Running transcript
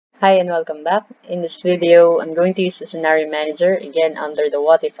Hi and welcome back. In this video, I'm going to use the scenario manager again under the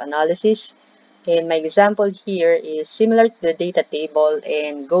what if analysis. And my example here is similar to the data table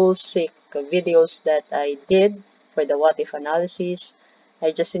and goal seek videos that I did for the what if analysis.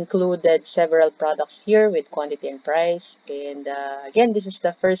 I just included several products here with quantity and price. And again, this is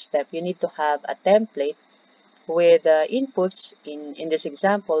the first step. You need to have a template with inputs in this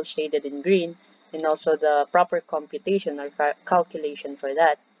example shaded in green and also the proper computation or calculation for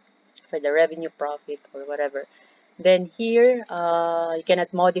that for the revenue profit or whatever. Then here, you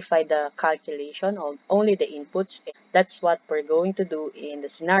cannot modify the calculation of only the inputs. That's what we're going to do in the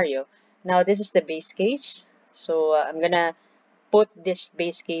scenario. Now, this is the base case. So I'm gonna put this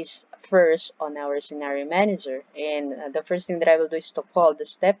base case first on our scenario manager. And the first thing that I will do is to call the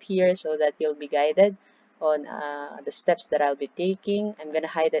step here so that you'll be guided on the steps that I'll be taking. I'm gonna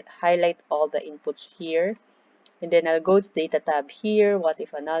highlight all the inputs here, and then I'll go to data tab here, what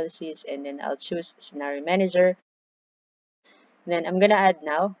if analysis, and then I'll choose scenario manager. And then I'm gonna add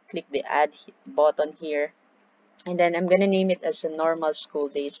now, click the add button here, and then I'm gonna name it as a normal school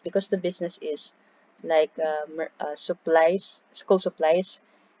days because the business is like supplies, school supplies.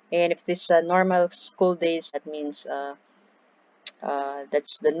 And if this normal school days, that means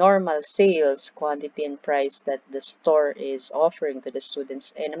that's the normal sales quantity and price that the store is offering to the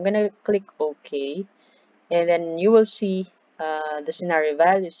students. And I'm gonna click OK, and then you will see the scenario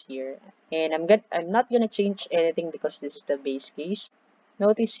values here, and I'm not gonna change anything because this is the base case.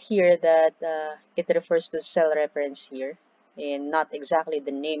 Notice here that it refers to cell reference here and not exactly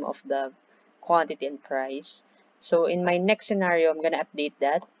the name of the quantity and price. So in my next scenario, I'm gonna update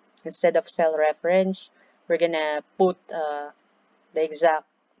that. Instead of cell reference, we're gonna put the exact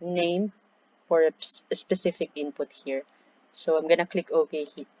name for a specific input here. So I'm gonna click OK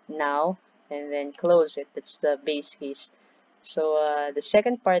now and then close it. That's the base case. So the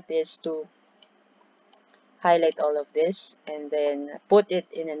second part is to highlight all of this and then put it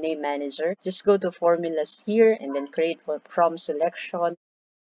in a name manager. Just go to formulas here and then create from selection,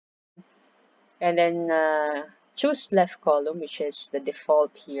 and then choose left column, which is the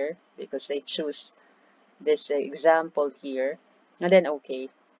default here because I choose this example here, and then OK.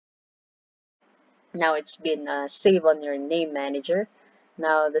 Now it's been saved on your name manager.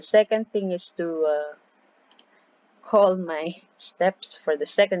 Now the second thing is to call my steps for the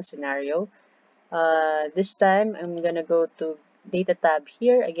second scenario. This time I'm gonna go to data tab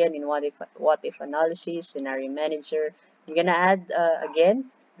here again in what if analysis scenario manager. I'm gonna add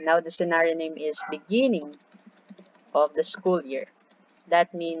again. Now the scenario name is beginning of the school year.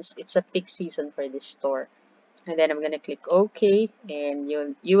 That means it's a peak season for this store. And then I'm gonna click OK, and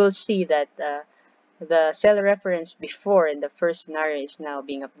you will see that the cell reference before in the first scenario is now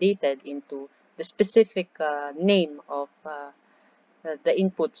being updated into the specific name of the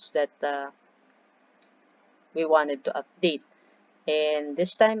inputs that we wanted to update. And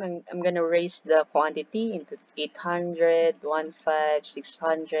this time I'm going to raise the quantity into 800, 15,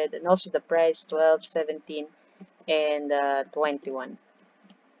 600, and also the price 12, 17, and 21.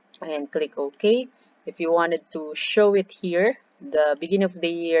 And click OK. If you wanted to show it here, the beginning of the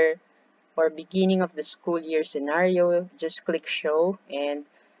year or beginning of the school year scenario, just click show and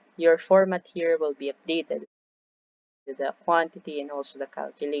your format here will be updated with the quantity and also the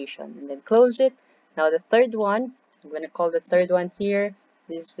calculation, and then close it. Now the third one, I'm going to call the third one here.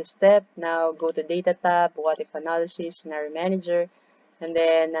 This is the step. Now go to data tab, what if analysis, scenario manager, and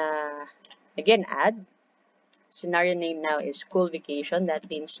then again add. Scenario name now is school vacation. That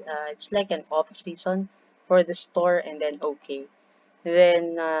means it's like an off season for the store, and then okay.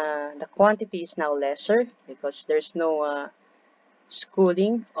 Then the quantity is now lesser because there's no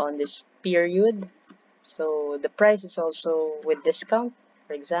schooling on this period. So the price is also with discount,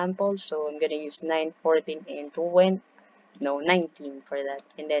 for example. So I'm gonna use 9, 14, and 20. No, 19 for that.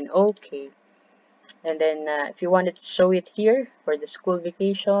 And then okay. And then if you wanted to show it here for the school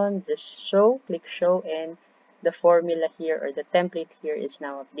vacation, just show, click show, and the formula here or the template here is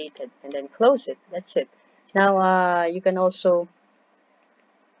now updated. And then close it. That's it. Now you can also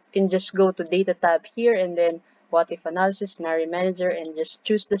just go to data tab here and then what if analysis scenario manager and just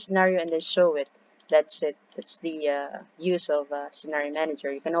choose the scenario and then show it. That's it. That's the use of scenario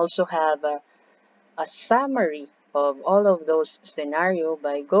manager. You can also have a summary of all of those scenario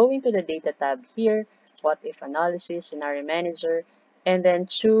by going to the data tab here, what if analysis scenario manager, and then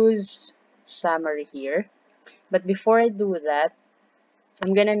choose summary here. But before I do that,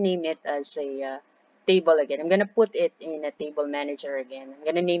 I'm gonna name it as a table again. I'm gonna put it in a table manager again. I'm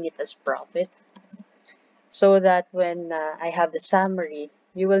gonna name it as profit so that when I have the summary,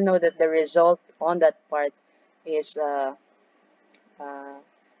 you will know that the result on that part is uh,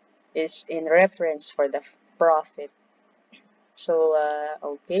 is in reference for the profit. So,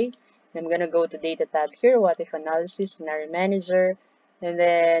 okay, I'm gonna go to data tab here, what if analysis, scenario manager, and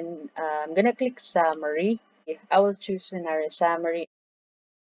then I'm gonna click summary. I will choose scenario summary.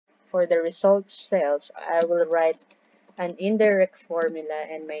 For the result cells, I will write an indirect formula,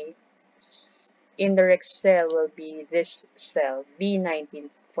 and my indirect cell will be this cell, B19,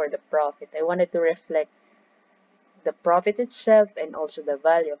 for the profit. I wanted to reflect the profit itself and also the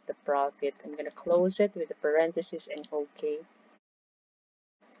value of the profit. I'm gonna close it with the parentheses and OK.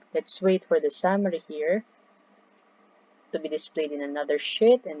 Let's wait for the summary here to be displayed in another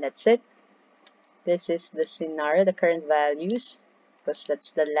sheet, and that's it. This is the scenario, the current values, because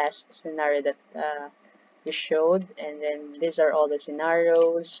that's the last scenario that we showed. And then these are all the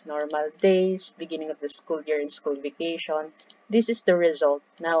scenarios: normal days, beginning of the school year, and school vacation. This is the result.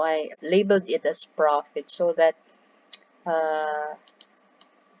 Now I labeled it as profit so that uh,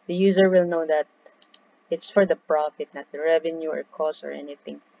 the user will know that it's for the profit, not the revenue or cost or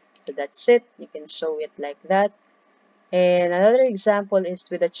anything. So that's it. You can show it like that. And another example is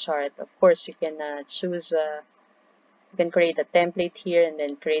with a chart. Of course, you can you can create a template here and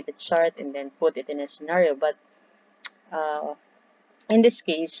then create a chart and then put it in a scenario. But uh, in this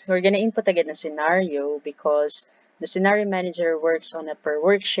case, we're going to input again a scenario because the scenario manager works on a per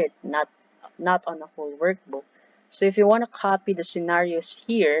worksheet, not on a whole workbook. So if you want to copy the scenarios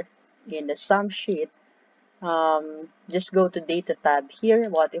here in the sum sheet, just go to data tab here,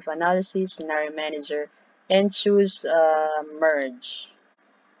 what if analysis, scenario manager, and choose merge.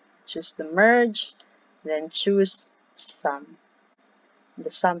 Choose the merge, then choose sum, the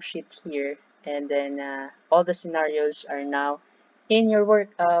sum sheet here, and then all the scenarios are now in your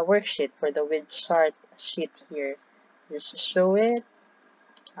worksheet for the with chart sheet here. Just show it,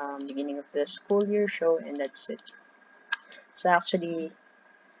 beginning of the school year, show, and that's it. So actually,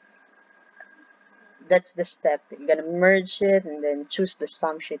 that's the step. You're gonna merge it and then choose the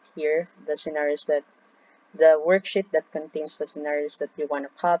sum sheet here, the scenarios that the worksheet that contains the scenarios that you want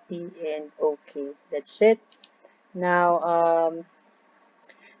to copy, and okay, that's it. Now,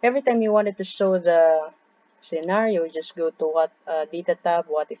 every time you wanted to show the scenario, just go to what data tab,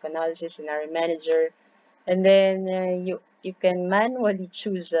 what if analysis, scenario manager, and then you can manually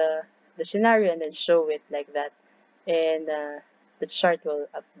choose the scenario and then show it like that, and the chart will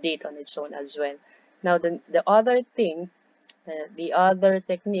update on its own as well. Now, the other thing, the other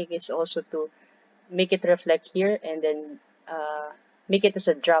technique is also to make it reflect here and then make it as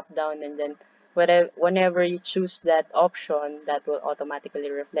a drop down, and then whenever you choose that option, that will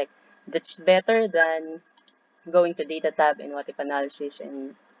automatically reflect. That's better than going to data tab and what if analysis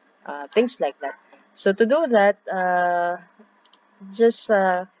and things like that. So to do that, just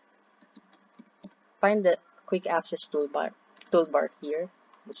find the quick access toolbar here,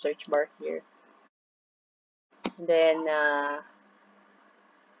 the search bar here. Then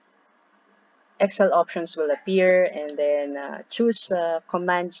Excel options will appear, and then choose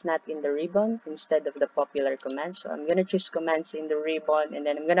commands not in the ribbon instead of the popular commands. So I'm going to choose commands in the ribbon, and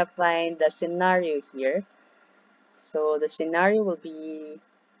then I'm going to find the scenario here. So the scenario will be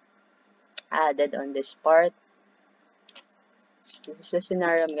added on this part. So this is the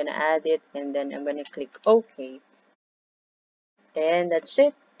scenario. I'm going to add it, and then I'm going to click OK. And that's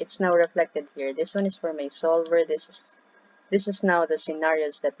it. It's now reflected here. This one is for my solver. This is now the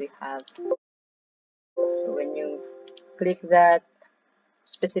scenarios that we have. So when you click that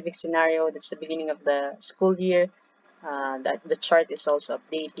specific scenario, that's the beginning of the school year. That the chart is also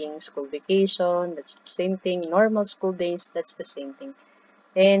updating. School vacation, that's the same thing. Normal school days, that's the same thing.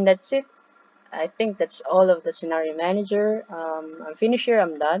 And that's it. I think that's all of the scenario manager. I'm finished here.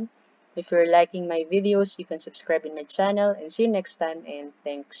 I'm done. If you're liking my videos, you can subscribe in my channel, and see you next time, and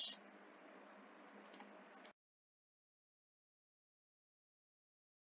thanks.